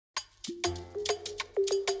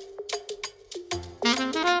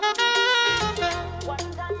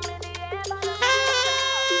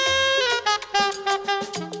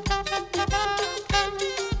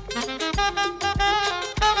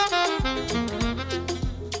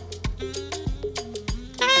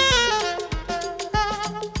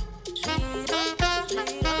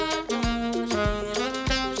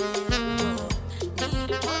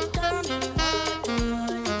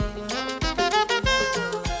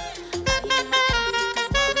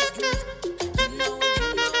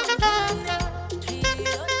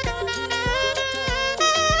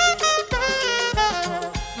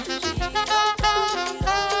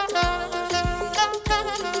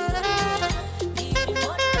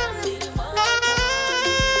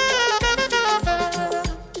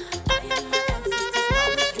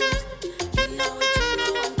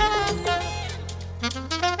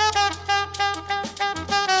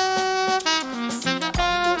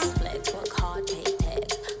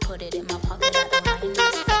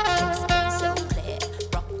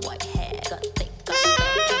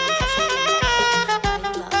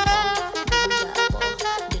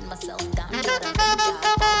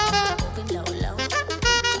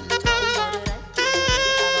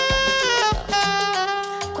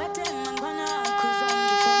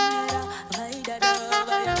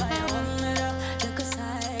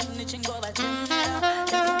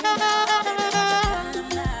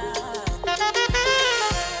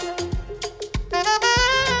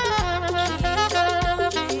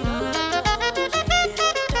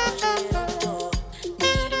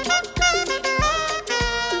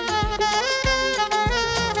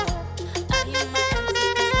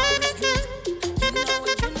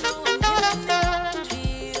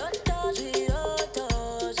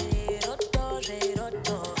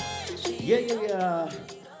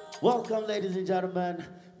Welcome, ladies and gentlemen.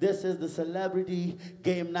 This is the Celebrity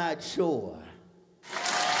Game Night Show.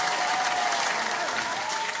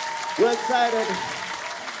 We're excited.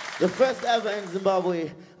 The first ever in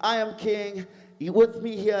Zimbabwe. I am King. With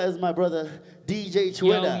me here is my brother, DJ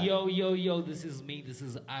Chiweda. Yo, this is me, this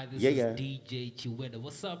is I, this is DJ Chiweda.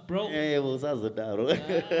 What's up, bro? Hey, what's up,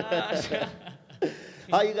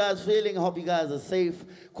 How you guys feeling? Hope you guys are safe,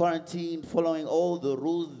 quarantined, following all the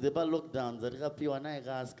rules. The lockdowns.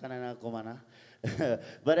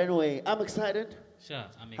 But anyway, I'm excited. Sure,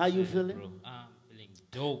 I'm excited. How you feeling? Bro? I'm feeling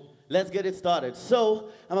dope. Let's get it started. So,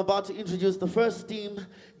 I'm about to introduce the first team.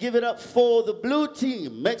 Give it up for the blue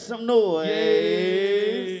team. Make some noise.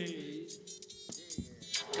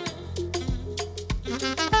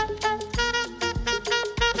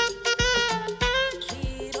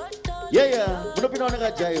 Yay. Yeah.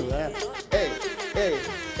 Hey.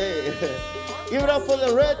 Give it up for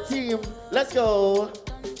the red team. Let's go.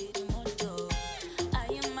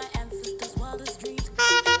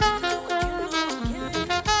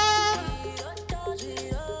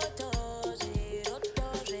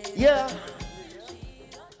 Yeah.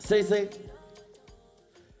 Say.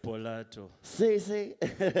 Polato. Say.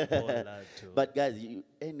 Polato. But guys, you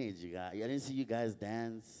energy, guys. I didn't see you guys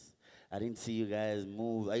dance. I didn't see you guys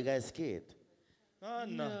move. Are you guys scared? Oh,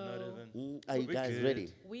 no, not even. Are you guys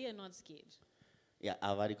ready? We are not scared. Yeah,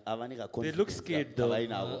 they look scared though. They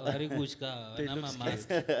look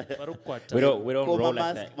scared. We don't roll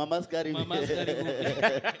like that. Mama's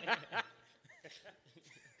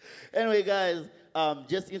Anyway, guys,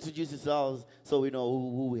 just introduce yourselves so we know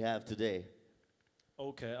who we have today.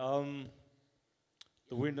 Okay,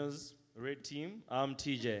 the winners, red team, I'm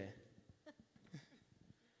TJ.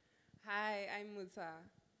 Hi, I'm Musa.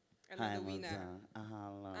 Hi, I'm the winner.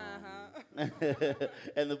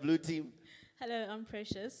 And the blue team? Hello, I'm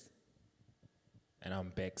Precious. And I'm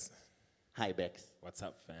Bex. Hi, Bex. What's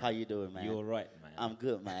up, fam? How you doing, man? You all right, man? I'm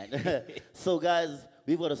good, man. So, guys,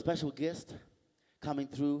 we've got a special guest coming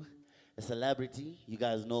through, a celebrity. You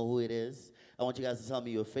guys know who it is. I want you guys to tell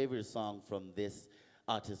me your favorite song from this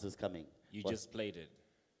artist who's coming. You just played it.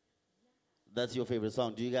 That's your favorite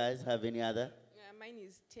song. Do you guys have any other? Yeah, mine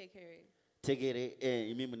is Take It. Take it.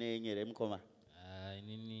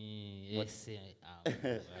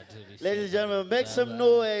 Ladies and gentlemen, make some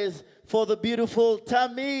noise for the beautiful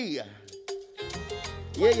Tammy.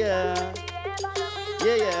 Yeah.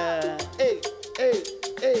 Hey.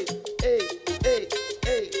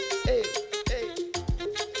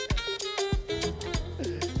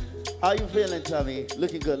 How you feeling, Tammy?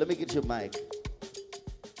 Looking good. Let me get your mic.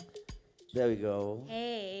 There we go.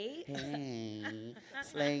 Hey.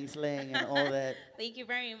 Slang, and all that. Thank you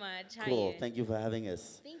very much. How Cool. are you? Thank you for having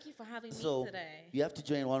us. Thank you for having me So, today. you have to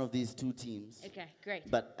join one of these two teams. Okay, great.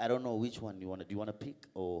 But I don't know which one you want to. Do you want to pick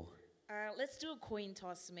or Let's do a coin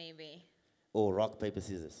toss, maybe. rock, paper,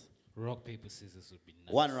 scissors? Rock, paper, scissors would be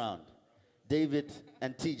nice. One round. David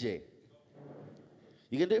and TJ.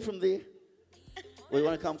 You can do it from there. Or you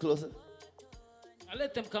want to come closer? I'll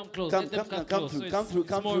let them come close. Come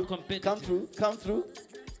through.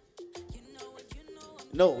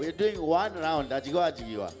 No, we're doing one round.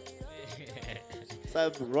 Ajigo.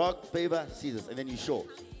 So rock, paper, scissors, and then you show.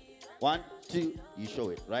 1, 2, you show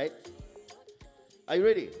it, right? Are you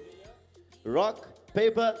ready? Rock,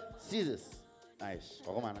 paper, scissors. Nice.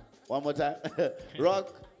 One more time.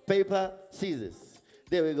 Rock, paper, scissors.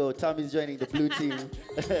 There we go. Tommy's joining the blue team.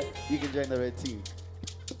 You can join the red team.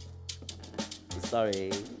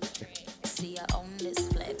 Sorry. See, I own this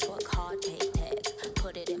flex, work hard, pay tax.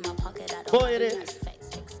 Put it in my pocket, I don't Boy, it is.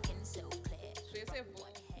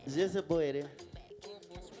 Just boy, it is.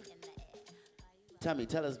 Tammy,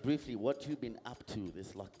 tell us briefly what you've been up to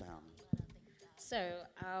this lockdown. So,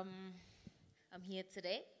 I'm here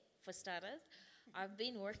today, for starters. I've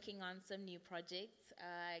been working on some new projects,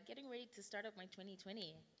 getting ready to start up my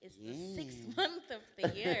 2020. It's the 6th month of the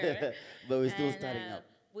year. But we're still starting up.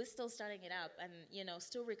 We're still starting it up and,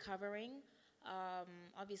 still recovering.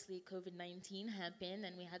 Obviously, COVID-19 happened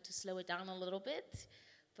and we had to slow it down a little bit.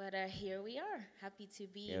 But here we are, happy to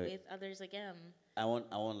be with others again. I won't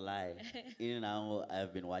lie. In and out,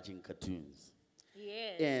 I've been watching cartoons.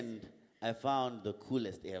 Yes. And I found the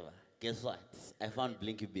coolest ever. Guess what? I found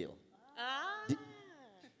Blinky Bill.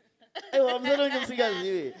 Hey, I'm not going to sing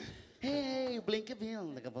as Hey, Blinky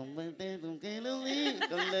Bill.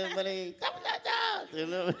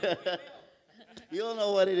 You all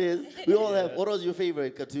know what it is. We all have. What was your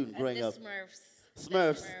favorite cartoon growing up?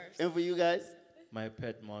 Smurfs. And for you guys? My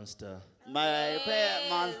Pet Monster. My Pet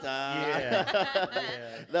Monster. Yeah.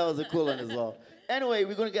 That was a cool one as well. Anyway,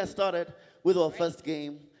 we're going to get started with our first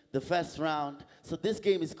game. the first round. So this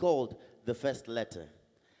game is called the first letter.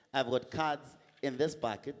 I've got cards in this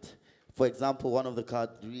bucket. For example, one of the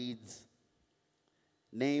cards reads,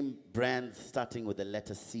 name brands starting with the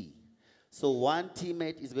letter C. So one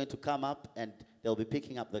teammate is going to come up and they'll be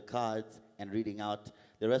picking up the cards and reading out.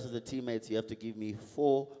 The rest of the teammates, you have to give me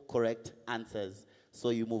 4 correct answers. So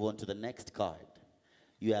you move on to the next card.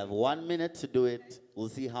 You have 1 minute to do it. We'll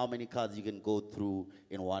see how many cards you can go through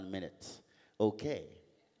in 1 minute. Okay.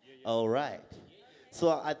 All right.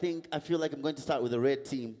 So I feel like I'm going to start with the red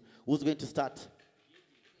team. Who's going to start?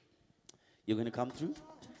 You're going to come through?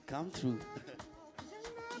 Come through.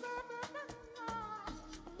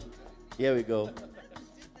 Here we go.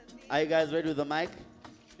 Are you guys ready with the mic?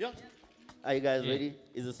 Yeah. Are you guys ready?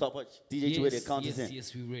 Is the stopwatch? DJ Chiwede, count us in.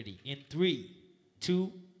 Yes, we're ready. In 3,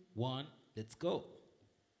 2, 1, let's go.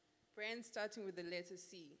 Brand starting with the letter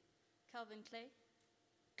C. Calvin Clay.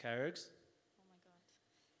 Carrots. Oh my God.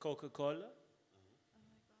 Coca-Cola.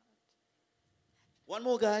 One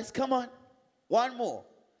more, guys. Come on. One more.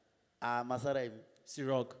 Masarai.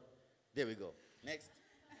 Ciroc. There we go. Next.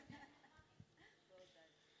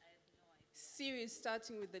 Series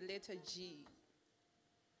starting with the letter G.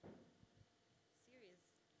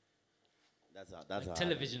 That's A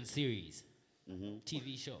television series.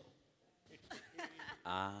 TV show.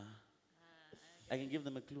 I can give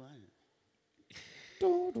them a clue.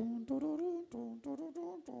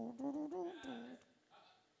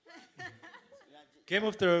 Game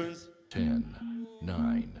of Thrones. 10,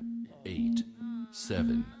 9, 8,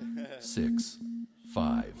 7, 6,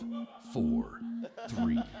 5, 4,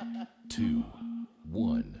 3, 2,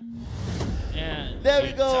 1. And There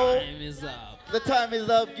we go. Time is up. The time is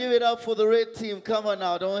up. Give it up for the red team. Come on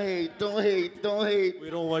now. Don't hate. Don't hate. Don't hate. We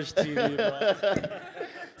don't watch TV, bro.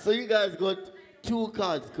 So you guys got 2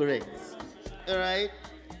 cards correct. All right?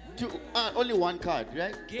 Only 1 card,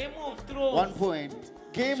 right? Game of Thrones. 1 point.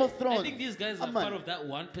 Game of Thrones. I think these guys are Come on. part of that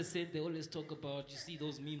 1% they always talk about. You see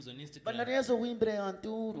those memes on Instagram. But there's a win on.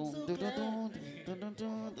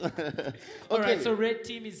 All right, so red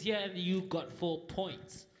team is here and you got 4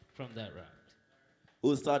 points from that round.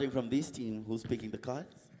 Who's starting from this team? Who's picking the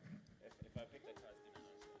cards? If I pick the cards,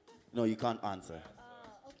 No, you can't answer.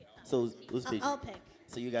 Okay. So who's picking? I'll pick.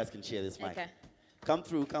 So you guys can share this mic. Okay. Come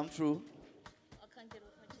through, come through. I can't get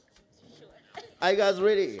with my chicks, I'm too short. Are you guys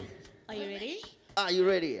ready? Are you ready? Are you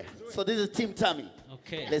ready? So this is Team Tammy.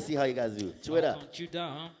 Okay. Let's see how you guys do. I'll Chiweda. count you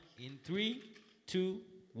down in 3, 2,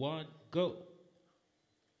 1, go.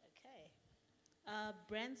 Okay.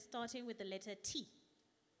 Brand starting with the letter T.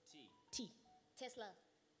 T. Tesla.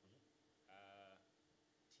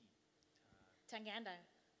 Tanganda.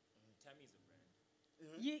 Tammy's a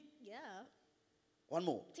brand. Yeah. One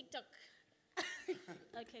more. TikTok.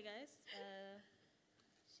 Okay, guys.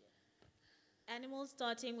 Animals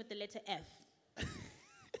starting with the letter F.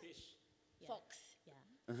 Fish. Yeah. Fox.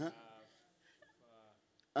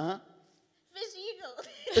 Yeah. Fish eagle.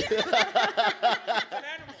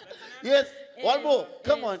 Yes. One more.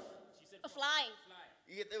 Come on. A fly.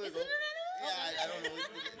 Yeah, there we Is go. it an animal? Yeah, I don't know.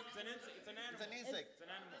 It's an insect. It's an animal. It's an insect. It's an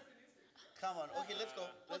animal. Come on. Okay, let's go.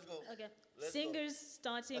 Let's go. Okay. Let's Singers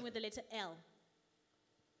starting with the letter L.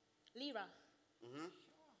 Lyra.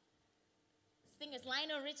 Singers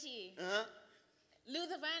Lionel Richie. Uh-huh.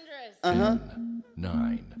 Luther Vandross. Uh-huh.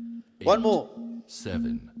 9, 8, One more.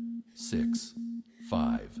 7, 6,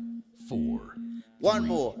 5, 4, One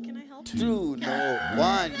more. Can I help? 2, no.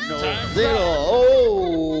 1, no. 0.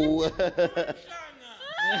 Oh.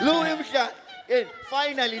 Louis Mka.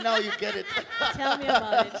 Finally, now you get it. Tell me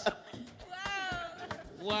about it.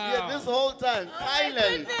 Wow. Yeah, this whole time.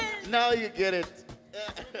 Finally. Now you get it.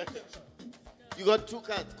 You got 2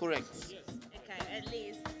 cards correct. Okay, at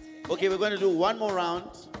least. Okay, we're going to do one more round.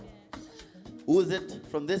 Who is it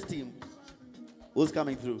from this team? Who's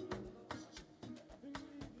coming through?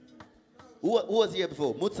 Who was here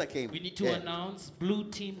before? Mutsa came. We need to announce blue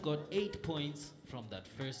team got 8 points from that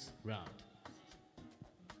first round.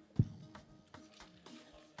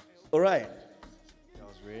 All right. I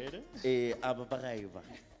was ready.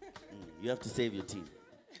 You have to save your team.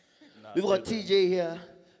 We've got TJ here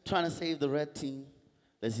trying to save the red team.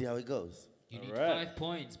 Let's see how it goes. You need 5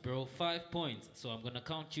 points, bro. 5 points. So I'm going to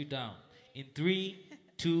count you down. In 3,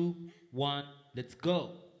 2, 1, let's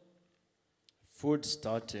go. Food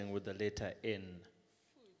starting with the letter N.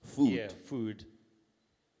 Food. Yeah, food.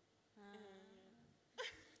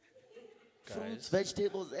 Fruits,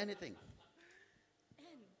 vegetables, anything.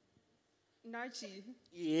 Nachi.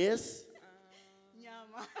 Yes.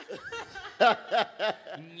 Nyama.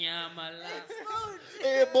 Nyamala.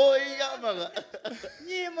 Hey boy, yamaga.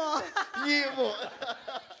 Nyimo. Nyimo.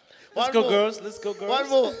 Let's One go, more. girls. Let's go, girls. One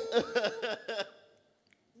more.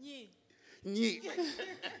 Nyi. Nyi. Isn't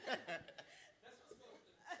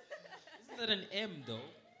that an M though?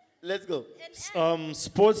 Let's go.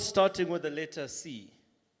 Sports starting with the letter C.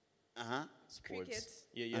 Uh-huh. Sports. Cricket.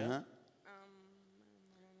 Yeah, yeah. Uh-huh.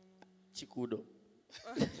 Chikudo.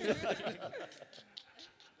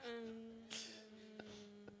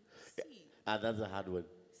 That's a hard one.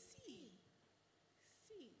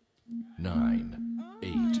 9,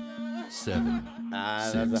 8, 7,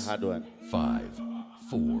 That's 6, a hard one. 5,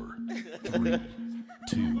 4, 3,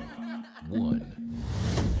 2, 1.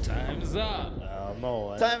 Time's up.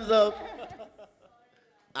 No. Time's up.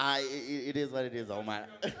 It is what it is, oh man.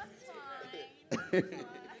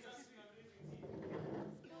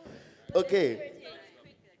 Okay.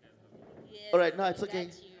 All right, no, it's okay.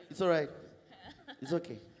 It's all right. It's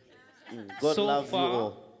okay. God So loves far- you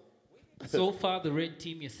all. So far, the red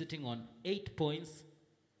team is sitting on 8 points,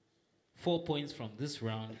 4 points from this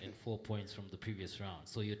round, and 4 points from the previous round.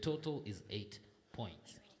 So your total is 8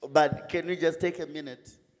 points. But can we just take a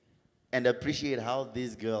minute and appreciate how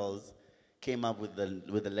these girls came up with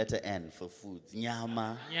the letter N for foods?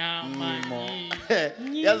 Nyama. Nyama, Nimo.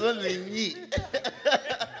 nyi. That's only nyi.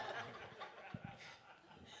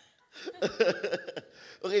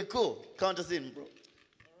 Okay, cool. Count us in, bro.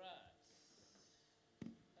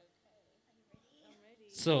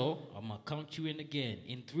 So I'm gonna count you in again.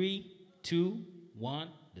 In 3, 2, 1,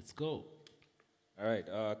 let's go. All right.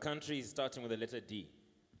 Countries starting with the letter D.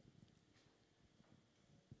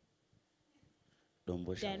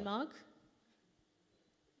 Denmark.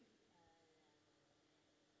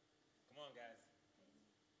 Come on, guys.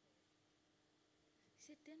 Is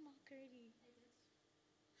it Denmark already?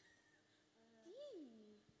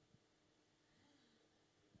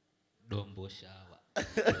 Dombo Shawa.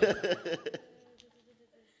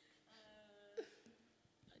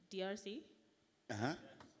 DRC. Uh-huh.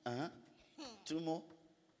 Uh-huh. 2 more.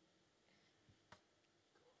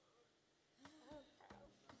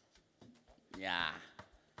 Yeah.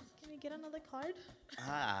 Can we get another card?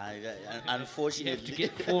 Unfortunately. You have to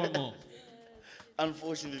get 4 more.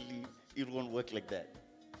 Unfortunately, it won't work like that.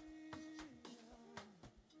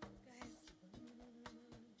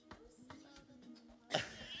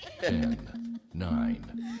 Ten,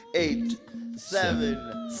 9, 8,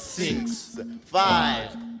 7, 6,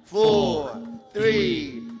 5, 4,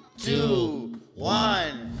 3, 2,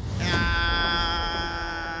 1.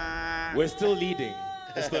 We're still leading.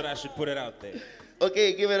 Just thought I should put it out there.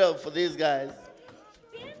 Okay, give it up for these guys.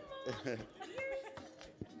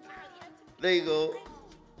 There you go.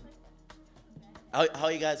 How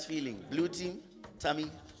are you guys feeling? Blue team,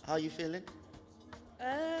 Tammy, how are you feeling?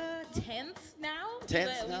 10th now.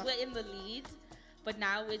 Tenth now? We were in the lead, but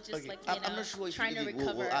now we're just like, you know, I'm not sure if trying you're to leading.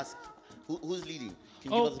 recover. We'll ask who's leading.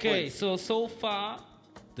 Can you give us the Okay, points? so far,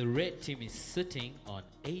 the red team is sitting on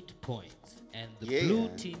 8 points, and the Yeah. blue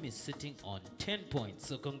team is sitting on 10 points.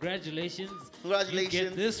 So congratulations. Congratulations. You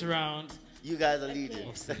get this round You guys are leading.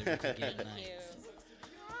 of Celebrity Game Night.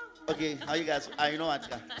 Okay, how you guys? You know what?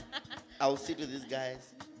 I'll sit with these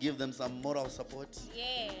guys, give them some moral support,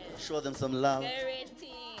 Yeah. show them some love. Go red team.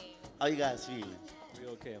 How you guys feeling? We're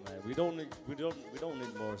okay, man. We don't need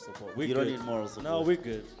more support. We're You good. don't need moral support. No, we're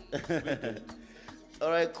good. We're good. All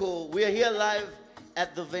right, cool. We are here live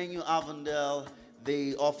at the venue Avondale.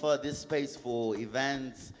 They offer this space for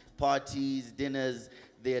events, parties, dinners.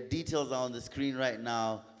 Their details are on the screen right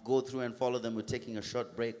now. Go through and follow them. We're taking a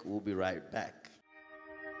short break. We'll be right back.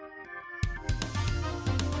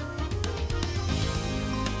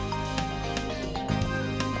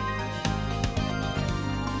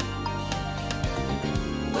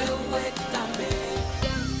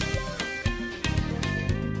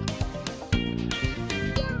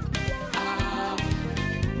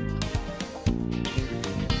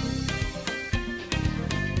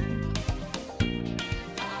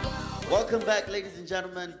 Welcome back, ladies and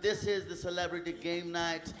gentlemen. This is the Celebrity Game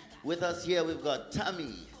Night. With us here, we've got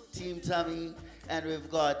Tammy, Team Tammy, and we've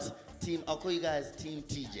got Team, I'll call you guys Team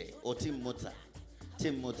TJ or Team Muta.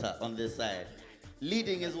 Team Muta on this side.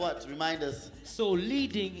 Leading is what? Remind us. So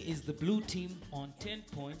leading is the blue team on 10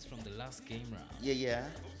 points from the last game round. Yeah, yeah.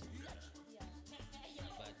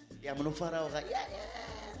 Yeah, Manufara was like, yeah,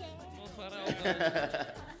 yeah.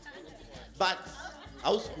 But,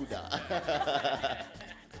 Auskuda.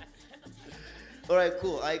 All right,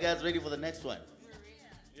 cool. Are you guys ready for the next one?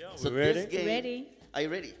 Yeah, So we're ready. this game, Ready. Are you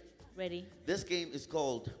ready? Ready. This game is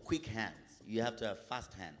called Quick Hands. You have to have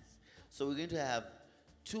fast hands. So we're going to have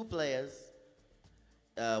 2 players,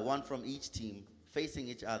 one from each team, facing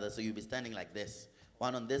each other. So you'll be standing like this.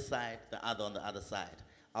 One on this side, the other on the other side.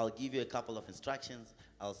 I'll give you a couple of instructions.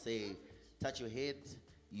 I'll say, touch your head.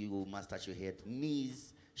 You must touch your head.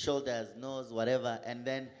 Knees, shoulders, nose, whatever. And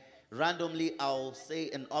then randomly, I'll say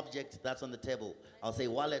an object that's on the table. I'll say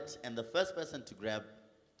wallet, and the first person to grab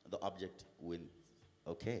the object wins.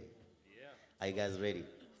 Okay. Yeah. Are you guys ready?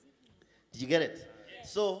 Did you get it? Yeah.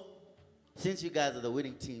 So, since you guys are the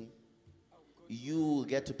winning team, you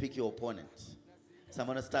get to pick your opponent. So I'm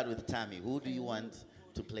going to start with Tammy. Who do you want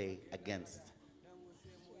to play against?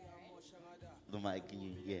 The mic, can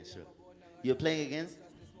you? Yeah, sure. You're playing against?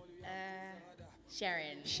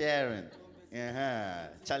 Sharon. Sharon.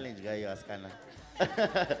 Challenge guy, you ask Anna.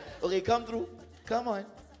 Okay, come through. Come on.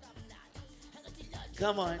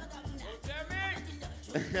 Come on.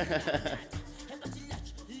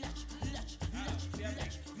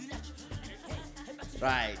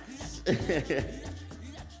 Right.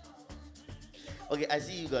 Okay, I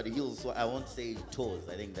see you got heels, so I won't say toes.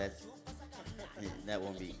 I think that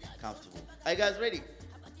won't be comfortable. Are you guys ready?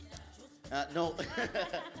 No.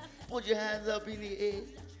 Put your hands up in the air.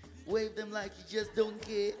 Wave them like you just don't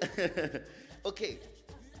care. Okay.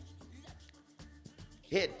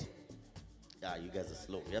 Head. You guys are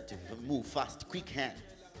slow. You have to move fast. Quick hand.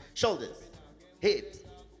 Shoulders. Head.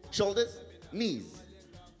 Shoulders. Knees.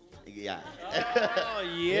 Yeah. Oh,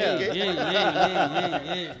 yeah. Okay.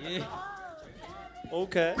 Yeah.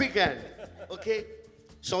 Okay. Quick hand. Okay.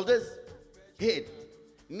 Shoulders. Head.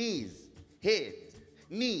 Knees. Head.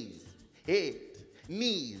 Knees. Head.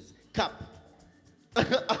 Knees. Cup.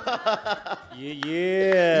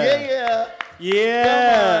 Yeah.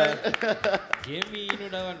 Give me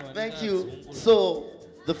one. Thank you. So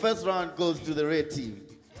the first round goes to the red team.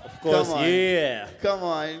 Of course, Come on. yeah. Come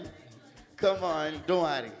on. Come on. Don't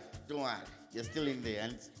worry. Don't worry. You're still in there.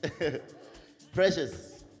 And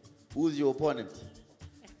Precious, who's your opponent?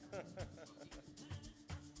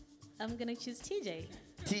 I'm going to choose TJ.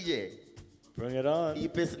 TJ. Bring it on. You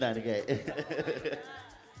pissing that guy.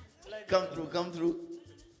 Come through.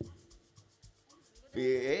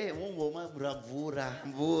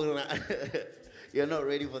 You're not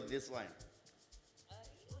ready for this one.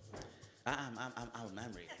 I'm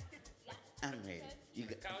ready. I'm ready.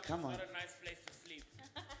 Come on. Not a nice place to sleep.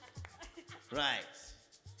 Right.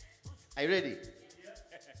 Are you ready?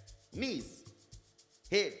 Knees,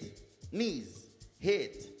 head, knees,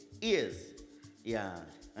 head, ears. Yeah.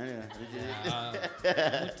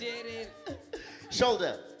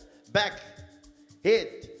 Shoulder, back,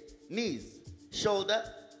 head, knees, shoulder,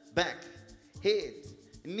 back, head,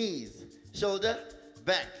 knees, shoulder,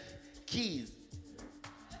 back, keys.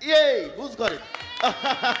 Yay! Who's got it?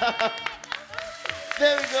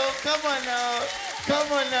 There we go. Come on now.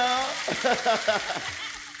 Come on now.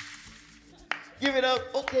 Give it up.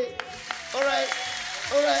 Okay. All right.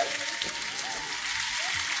 All right.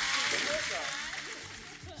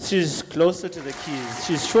 She's closer to the keys.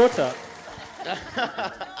 She's shorter.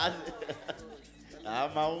 I'm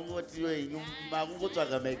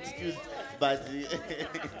excuse, but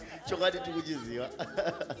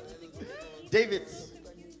David,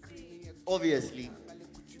 obviously,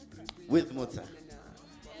 with Mutsa.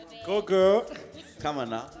 Go, girl. Come on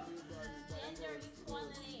now.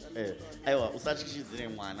 Aiwa, usachishizire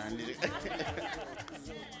mwana.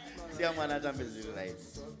 Siya mwana atambezire right.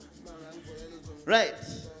 Right.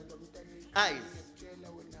 Eyes,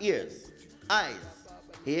 ears, eyes,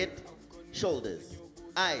 head, shoulders,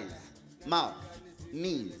 eyes, mouth,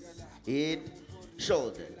 knees, head,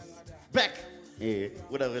 shoulders, back.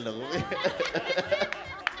 Whatever.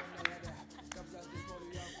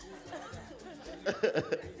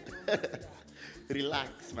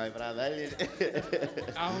 Relax, my brother.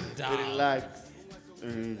 Calm down. Relax.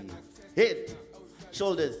 Head,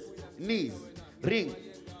 shoulders, knees, ring.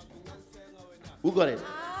 Who got it?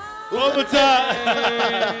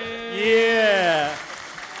 Yeah.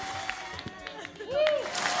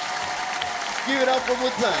 Give it up for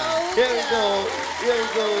Muta. Here we go. Here we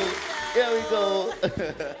go. Here we go.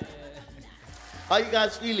 How you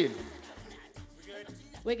guys feeling?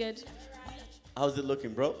 We're good. How's it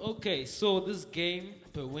looking, bro? Okay, so this game,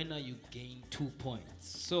 per winner, you gain 2 points.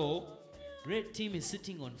 So, red team is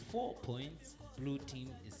sitting on 4 points. Blue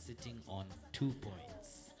team is sitting on 2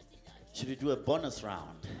 points. Should we do a bonus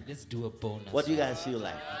round? Let's do a bonus. What do you guys feel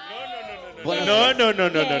like? No. Bonus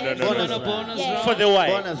Bonus Yes. round. For the why?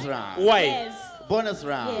 Bonus round. Why? Yes. Bonus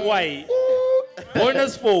round. Yes. Why?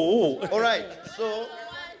 Bonus for who? All right, so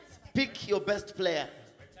pick your best player.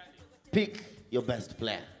 Pick your best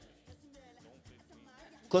player.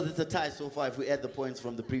 Because it's a tie so far if we add the points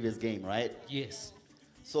from the previous game, right? Yes.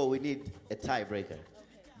 So we need a tiebreaker.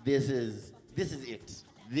 This is it.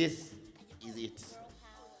 This is it.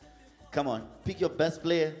 Come on, pick your best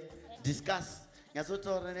player. Discuss.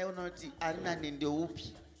 Nyasotaura neunoti arina nende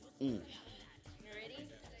upi. You ready?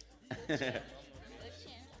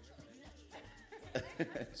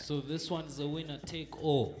 So this one's a winner take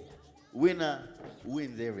all. Winner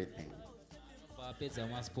wins everything.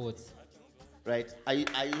 Bapeza sports. Right? Are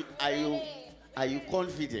you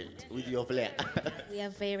confident with your player? We are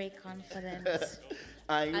very confident.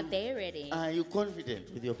 Are they ready? Are you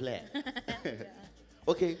confident with your player?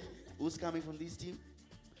 Okay, who's coming from this team?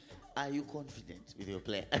 Are you confident with your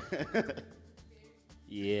player?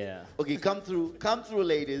 Yeah. Okay, come through,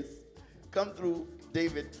 ladies. Come through,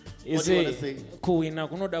 David. What do you want to say? Kuwina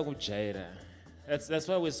kunoda kujaira. That's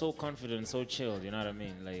why we're so confident, so chilled. You know what I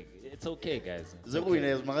mean? Like it's okay, guys. It's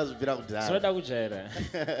okay. Soda kujaira.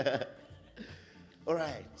 All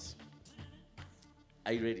right.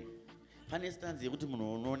 Are you ready? Pane stance yekuti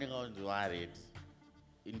munhu unooneka kuti wared.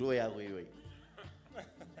 Ndo yako iwe.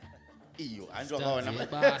 Iyo, andu akaona.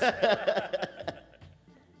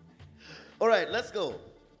 All right, let's go.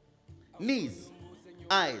 Knees,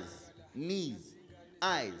 eyes,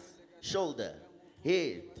 shoulder,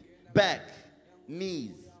 head, back,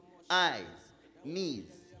 knees, eyes,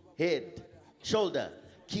 head, shoulder,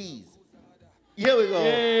 keys. Here we go.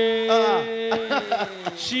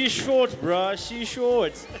 She's short, bruh. She's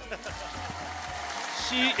short.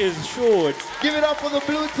 She is short. Give it up for the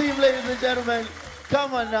blue team, ladies and gentlemen.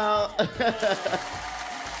 Come on now.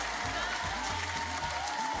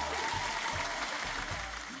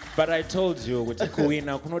 But I told you, kuti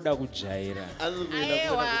kuwina kunoda kujaira.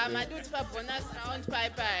 Ayewa, madude for bonus round,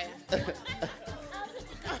 bye.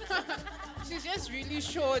 She's just really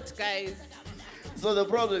short, guys. So the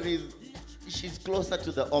problem is, she's closer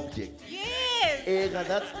to the object. Yes.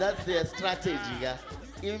 That's their strategy. Yeah?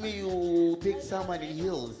 Even you pick someone in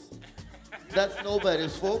heels, that's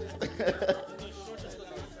nobody's fault.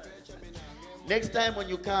 Next time when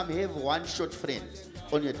you come, have one short friend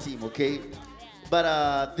on your team, okay?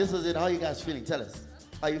 But this is it. How are you guys feeling? Tell us.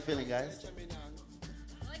 How are you feeling, guys?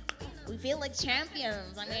 We feel like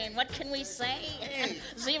champions. I mean, what can we say?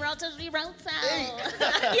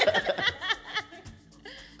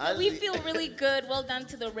 0-0. We feel really good. Well done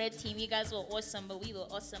to the red team. You guys were awesome, but we were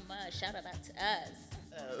awesome. Shout out to us.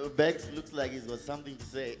 Bex looks like he's got something to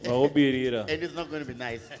say. And it's not going to be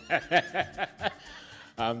nice.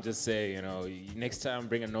 I'm just saying, you know, next time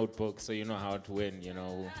bring a notebook so you know how to win, you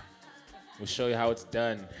know. We'll show you how it's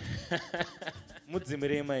done.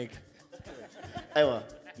 Mudzimire Mike. Aiwa,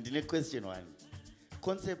 ndine question one.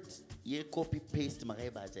 Concept ye copy paste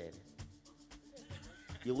makaibata ere.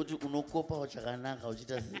 Yekuti unokopa wachakanaka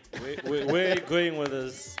uchita Where are you going with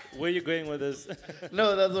this? Where are you going with this?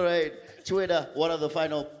 No, that's all right. Chiweda, what are the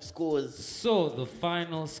final scores? So the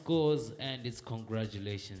final scores, and it's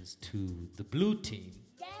congratulations to the blue team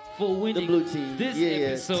for winning blue team. this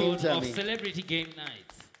episode of Celebrity Game Night.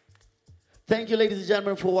 Thank you, ladies and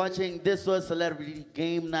gentlemen, for watching. This was Celebrity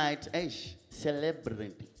Game Night. Eish,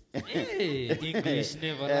 celebrity. Hey, English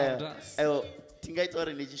never loved us.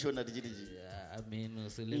 Tingaitore nechishona tichitiji. Yeah, I mean,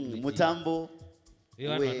 celebrity. Mutambo. It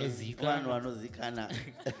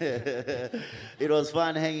was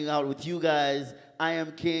fun hanging out with you guys. I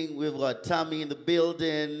am King. We've got Tommy in the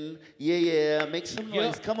building. Yeah. Make some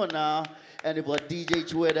noise. Come on now. And we've got DJ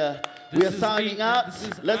Chiweda. We are signing out.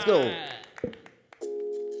 Let's go.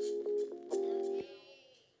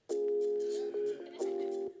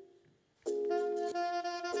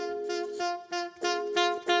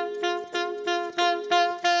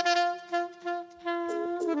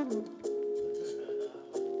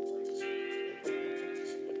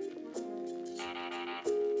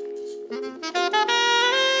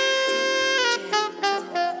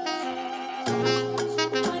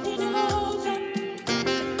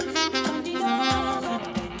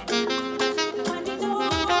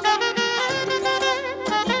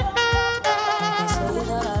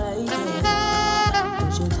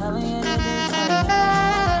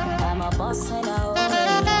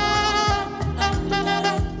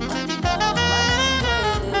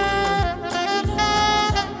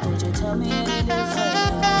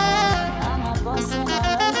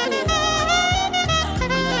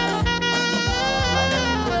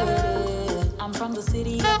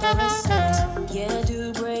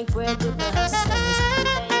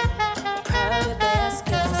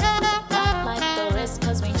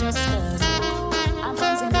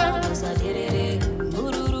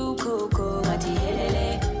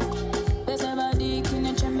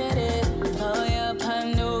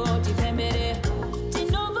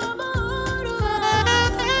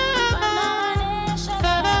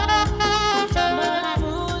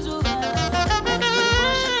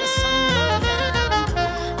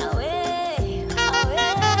 Away.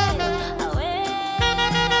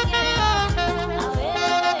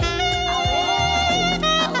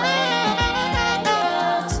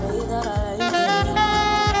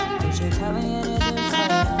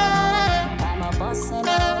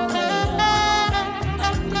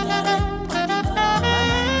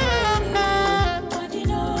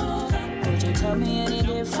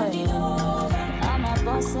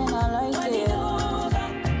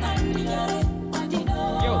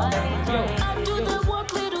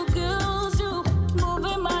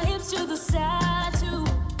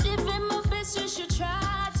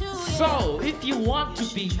 want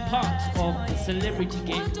to be part of the celebrity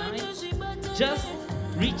game night, just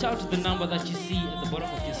reach out to the number that you see at the bottom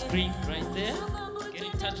of your screen right there. Get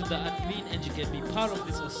in touch with the admin and you can be part of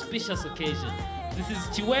this auspicious occasion. This is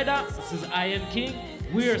Chiweda, this is I Am King.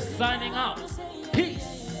 We're signing out. Peace.